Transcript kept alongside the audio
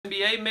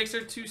NBA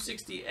Mixer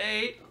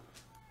 268.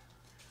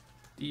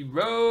 The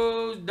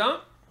Rose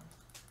Dump.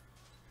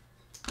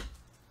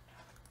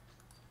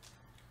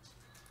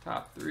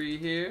 Top 3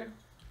 here.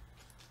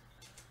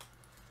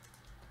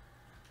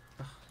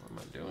 What am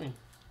I doing?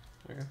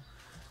 There.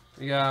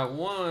 We got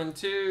 1,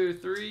 2,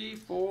 3,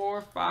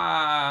 4,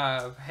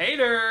 5.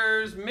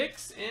 Haters,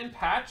 Mix and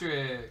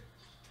Patrick.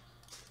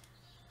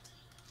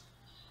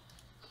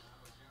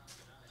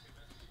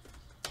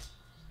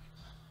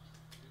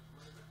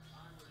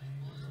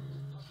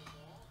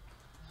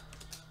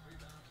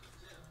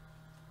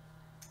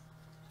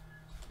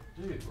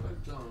 Dude,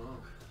 what's going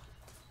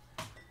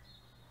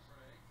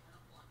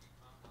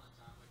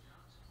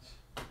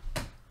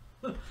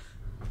on?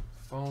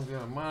 Phone's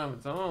got a mind of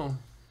its own.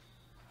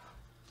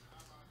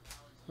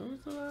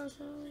 Who's the last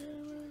one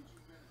again?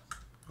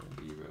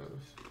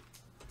 D-Rose.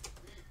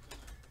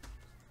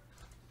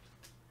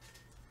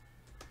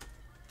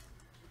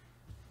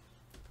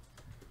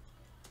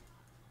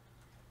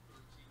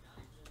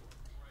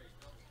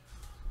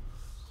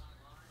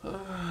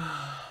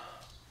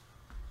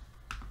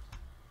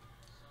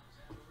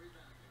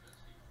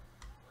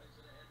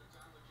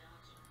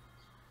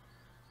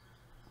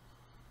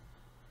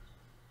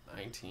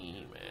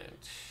 Man.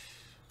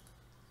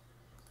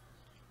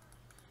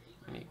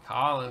 We need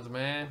Collins,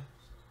 man.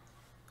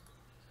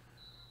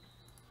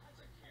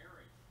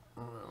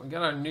 We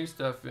got our new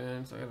stuff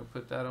in, so I gotta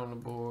put that on the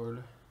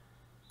board.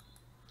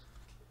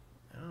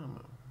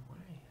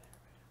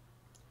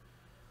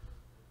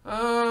 What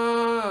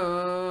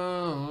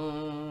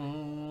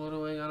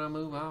do we gotta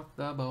move off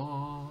the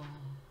board?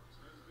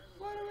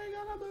 What do we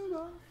gotta move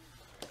off?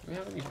 Do we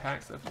have any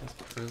pack stuff in this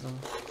Prism?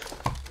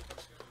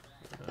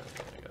 I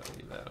gotta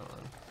leave that on.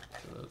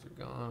 So those are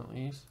gone at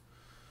least.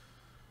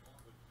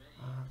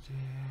 Optic.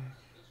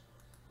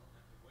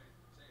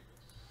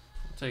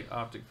 I'll take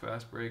Optic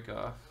Fast Break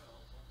off.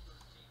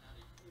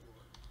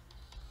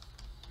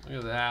 Look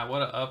at that.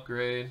 What an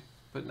upgrade.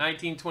 Put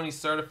 1920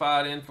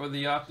 certified in for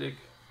the Optic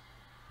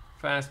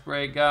Fast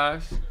Break,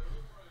 guys.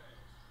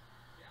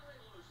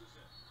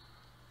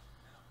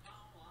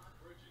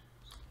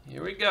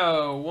 Here we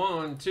go.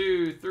 1,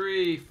 2,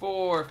 3,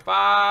 4,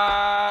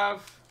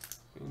 5.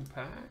 Boom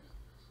pack.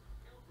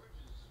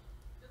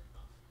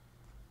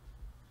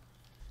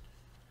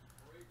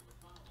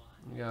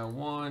 We got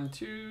 1,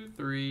 2,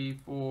 3,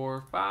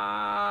 4,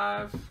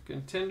 5.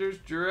 Contenders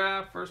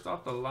Giraffe. First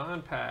off the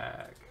line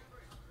pack.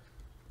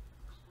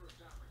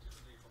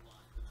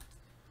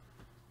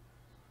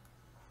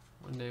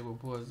 One day we'll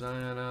pull a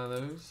Zion out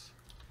of those.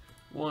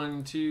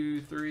 1,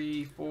 2,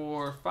 3,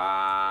 4,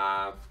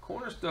 5.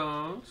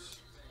 Cornerstones.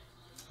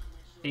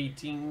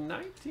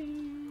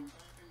 1819.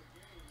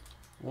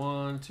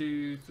 1,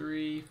 2,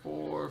 3,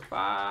 4,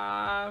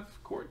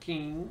 5. Court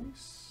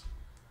Kings.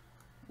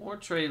 More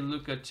Trey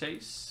Luca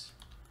Chase.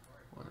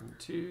 1,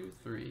 2,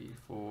 3,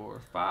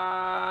 4,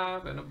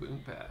 5. And a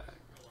boom pack.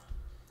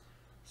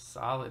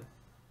 Solid.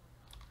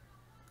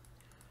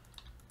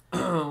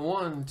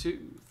 1,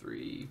 2,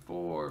 3,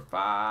 4,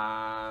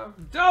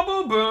 5.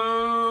 Double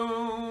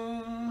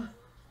boom.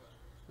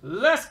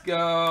 Let's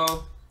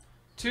go.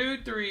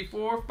 2, 3,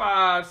 4,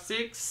 5,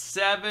 6,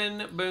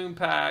 7 boom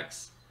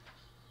packs.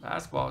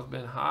 Basketball's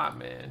been hot,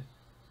 man.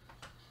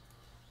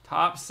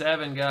 Top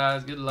 7,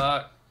 guys. Good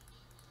luck.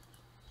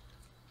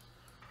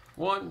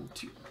 1,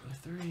 2,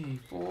 3,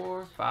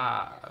 4,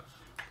 5.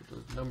 Put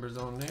those numbers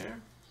on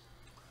there.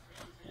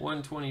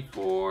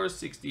 124,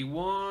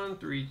 61,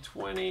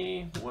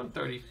 320,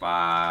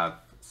 135,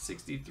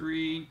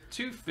 63,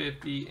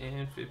 250,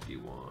 and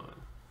 51.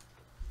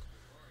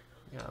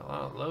 Got a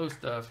lot of low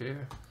stuff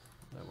here.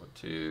 Level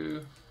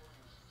 2,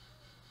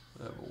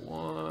 level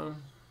 1.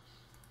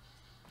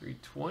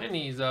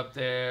 320's up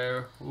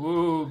there.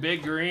 Ooh,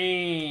 big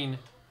green.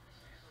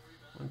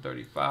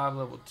 135,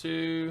 level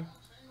 2.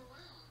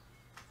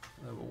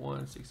 Level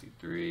 1,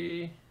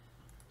 63.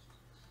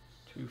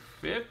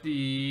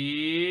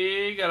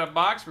 250. Got a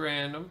box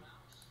random.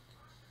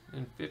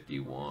 And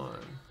 51.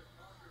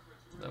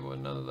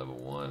 Another level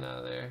 1 out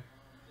of there.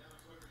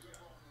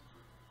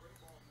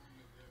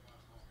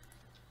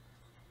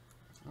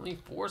 Only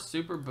 4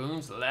 super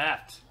booms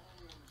left.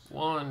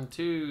 1,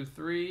 2,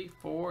 3,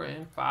 4,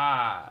 and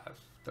 5.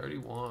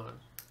 31.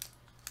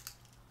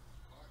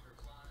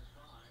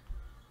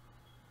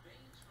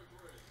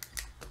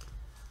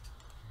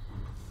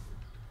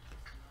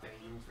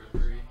 Baines for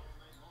 3.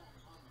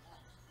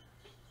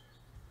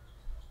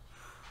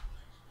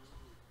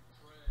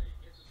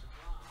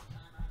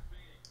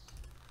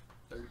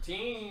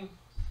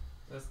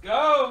 Let's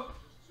go.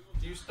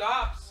 Few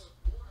stops.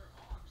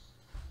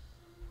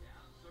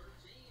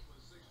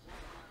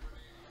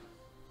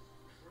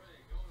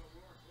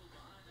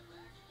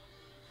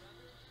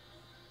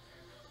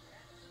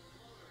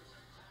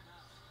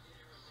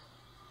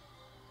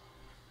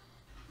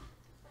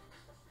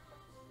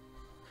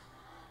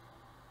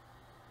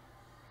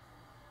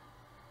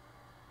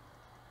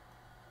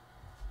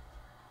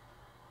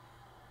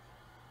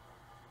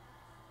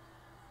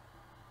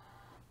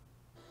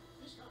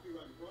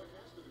 Copyrighted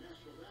broadcast of the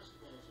National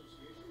Basketball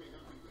Association may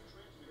not be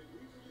retransmitted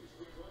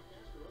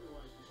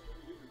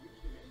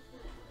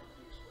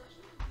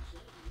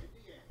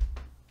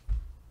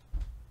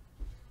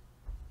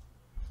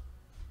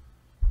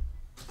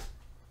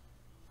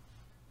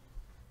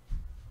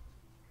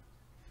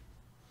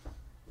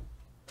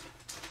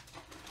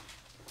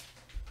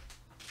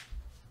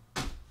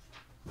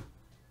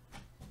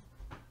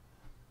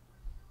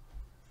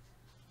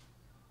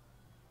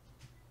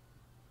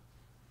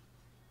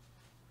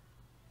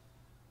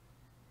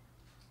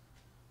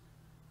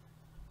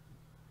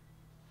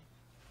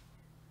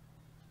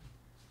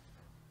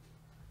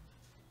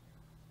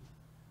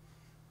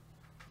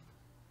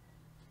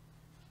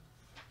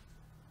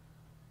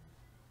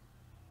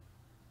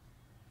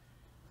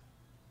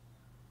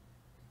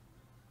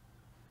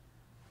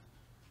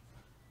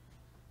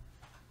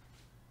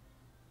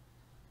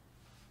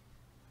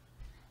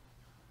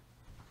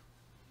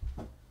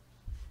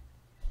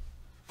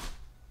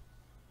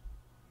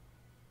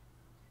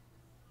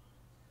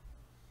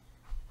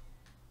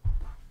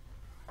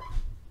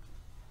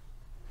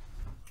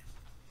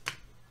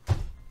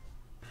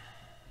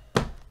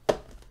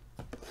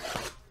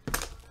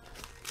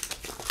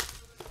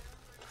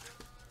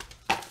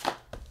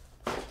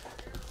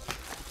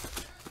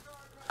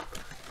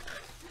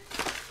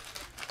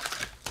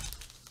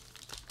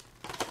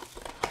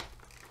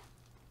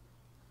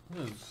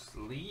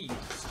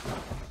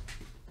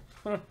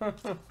The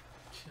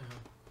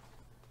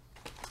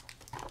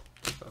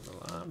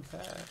line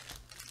pack.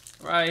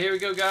 All right, here we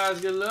go,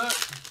 guys. Good luck.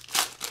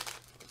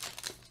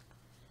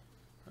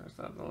 That's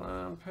not the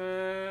line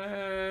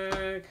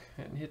pack.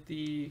 Hadn't hit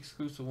the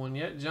exclusive one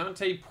yet.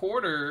 Jonte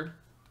Porter,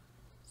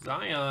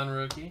 Zion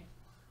rookie.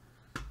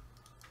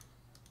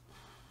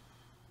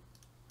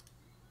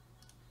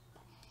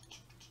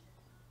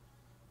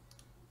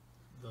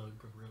 The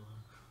Gorilla.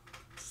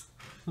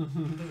 He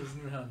doesn't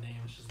even have a name,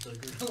 it's just the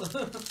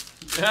Gorilla.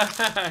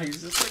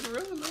 He's just a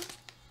gorilla, man.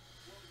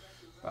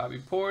 Bobby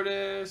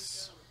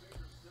Portis.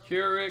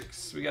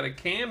 Curix. We got a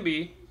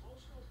Camby.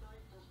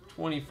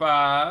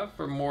 25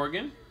 for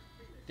Morgan.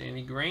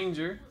 Danny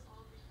Granger.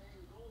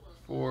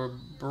 For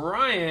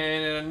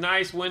Brian. And a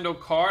nice Wendell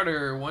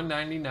Carter.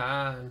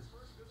 199.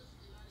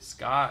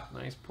 Scott.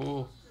 Nice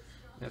pull.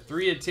 And a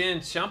 3 of 10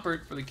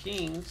 Shumpert for the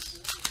Kings.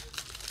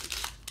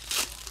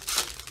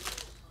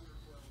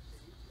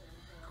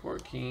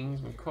 Court Kings.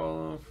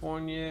 McCollum.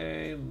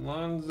 Fournier.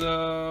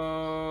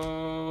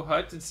 Lonzo.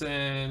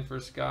 Hutchinson for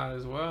Scott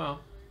as well.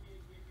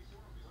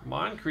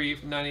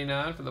 Moncrief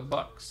 99 for the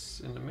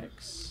Bucks in the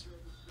mix.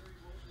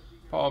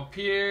 Paul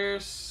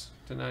Pierce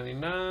to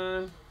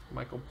 99.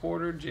 Michael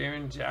Porter,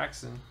 Jaren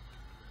Jackson.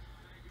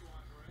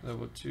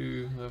 Level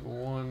 2, level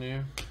 1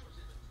 there.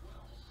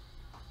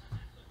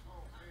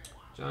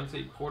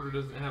 Jonte Porter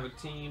doesn't have a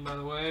team, by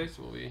the way,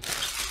 so we'll be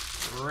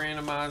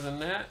randomizing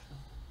that.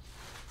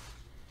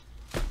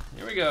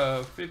 Here we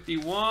go.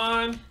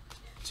 51,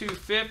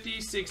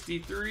 250,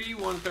 63,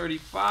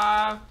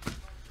 135,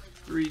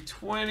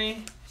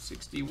 320.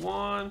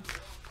 61,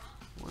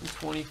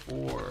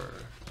 124.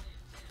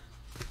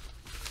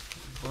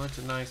 Bunch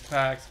of nice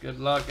packs. Good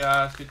luck,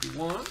 guys.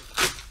 51.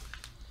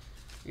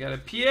 We got a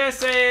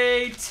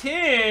PSA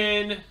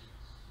 10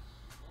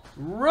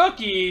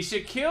 rookie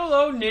Shaquille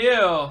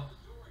O'Neal.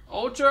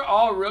 Ultra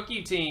All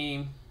Rookie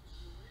Team.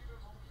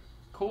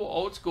 Cool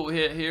old school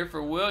hit here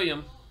for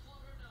William.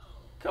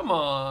 Come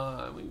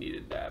on. We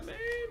needed that, man.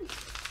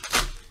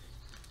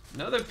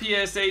 Another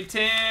PSA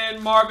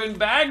 10, Marvin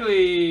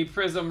Bagley,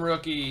 Prism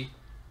rookie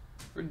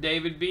for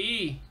David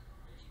B.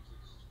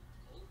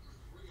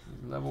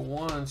 Level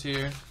 1s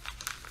here.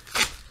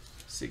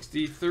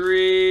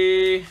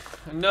 63,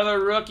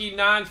 another rookie,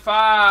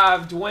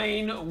 9.5,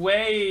 Dwayne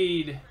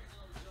Wade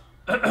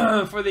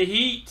for the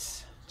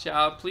Heat.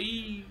 Child,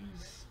 please.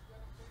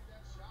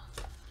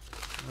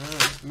 All right,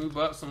 let's move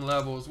up some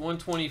levels.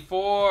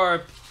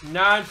 124,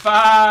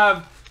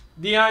 9.5,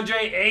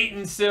 DeAndre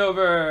Ayton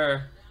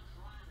silver.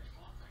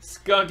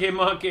 Skunky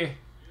Monkey.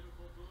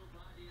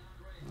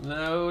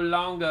 No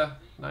longer.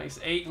 Nice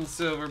 8 and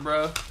silver,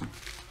 bro.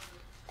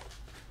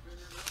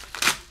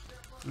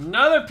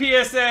 Another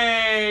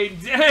PSA.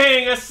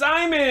 Dang, a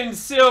Simon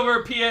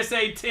silver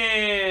PSA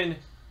 10.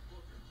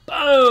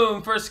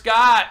 Boom for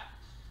Scott.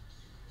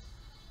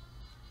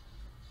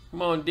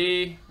 Come on,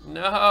 D.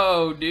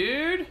 No,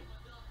 dude.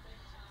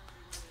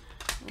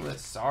 Let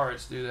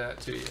Sarge do that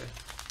to you.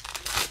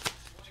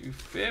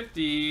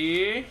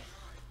 250.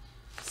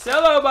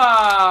 Cello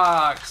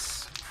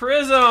box.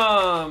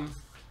 Prism.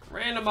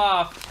 Random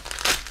off.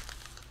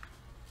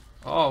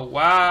 Oh,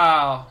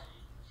 wow.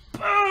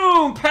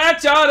 Boom.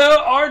 Patch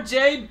auto.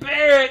 RJ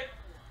Barrett.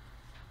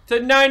 To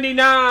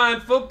 99.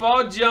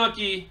 Football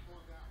junkie.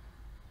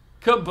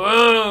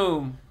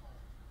 Kaboom.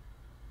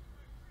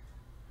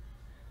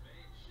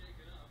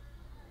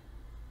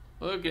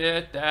 Look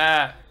at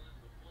that.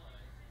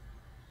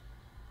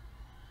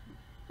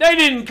 They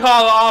didn't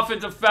call an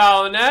offensive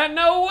foul on that.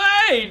 No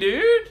way,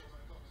 dude.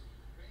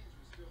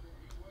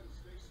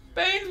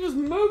 Baines was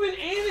moving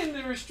in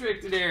the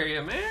restricted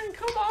area, man.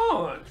 Come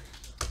on.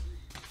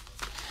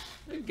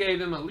 They gave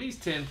them at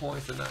least 10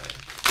 points tonight.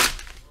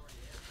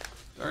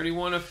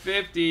 31 of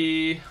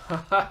 50.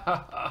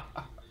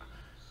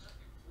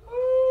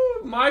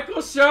 Ooh,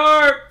 Michael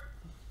Sharp.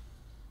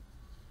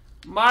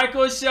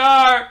 Michael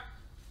Sharp.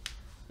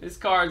 This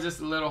card's just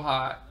a little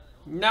hot.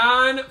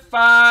 9,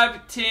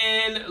 5,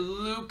 10,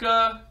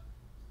 Luka,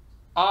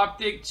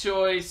 Optic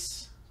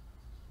Choice,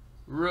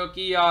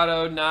 Rookie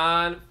Auto,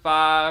 9,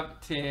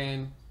 5,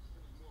 10.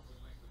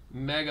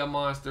 Mega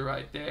Monster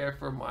right there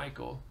for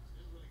Michael.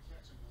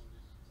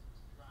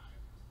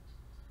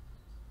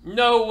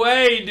 No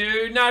way,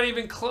 dude. Not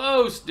even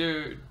close,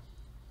 dude.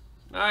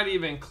 Not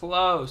even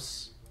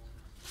close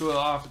to an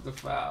offensive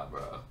foul,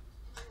 bro.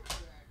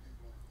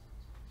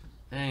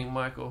 Dang,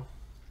 Michael.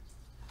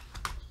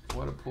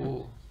 What a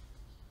pull.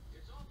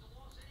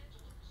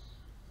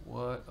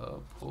 What a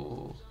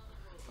pull.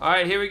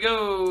 Alright, here we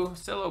go.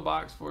 Cello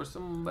box for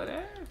somebody.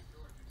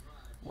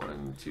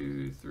 1,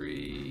 2,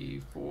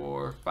 3,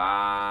 4,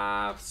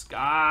 5.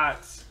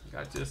 Scott.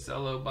 Got your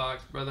cello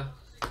box, brother.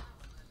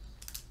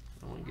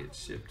 I want to get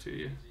shipped to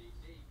you.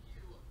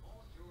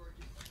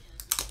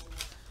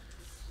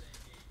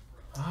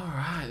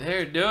 Alright,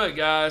 there, do it,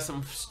 guys.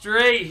 Some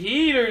straight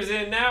heaters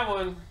in that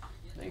one.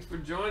 Thanks for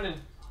joining.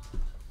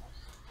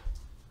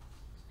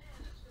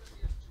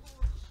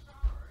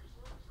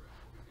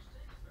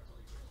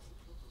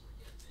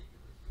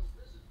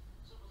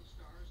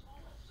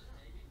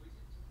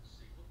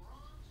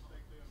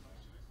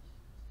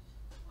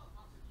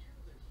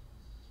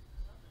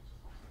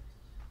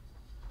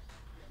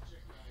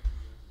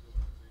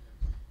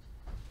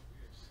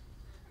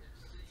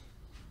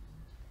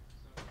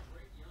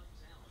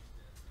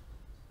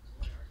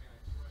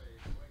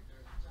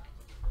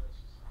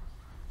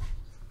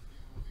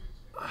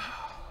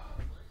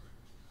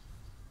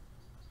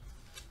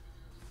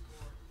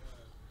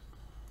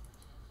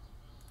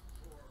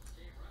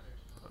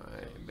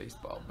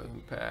 Baseball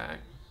boom pack.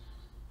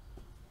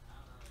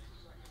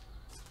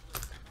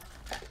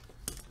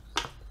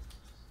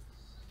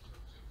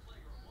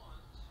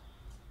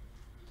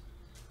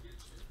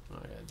 Oh, I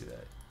gotta do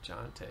that.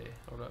 Jonte.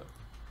 Hold up.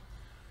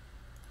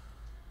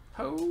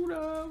 Hold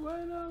up. Wait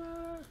a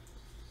minute.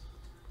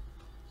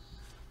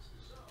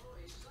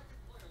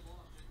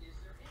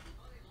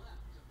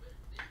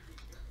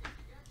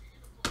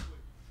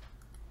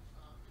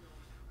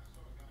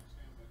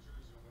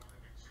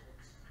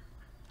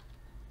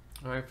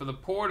 All right, for the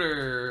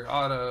Porter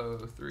auto,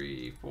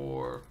 3,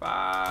 4,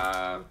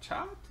 5.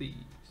 Child, please.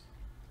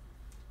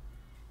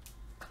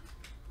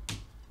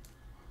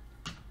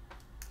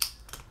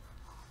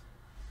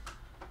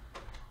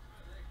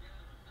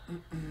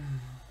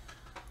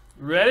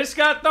 Reddish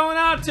got thrown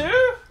out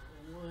too?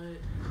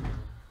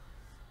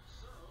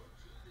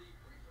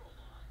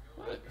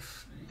 What?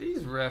 These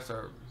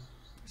refs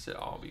should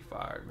all be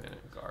fired, man.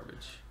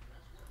 Garbage.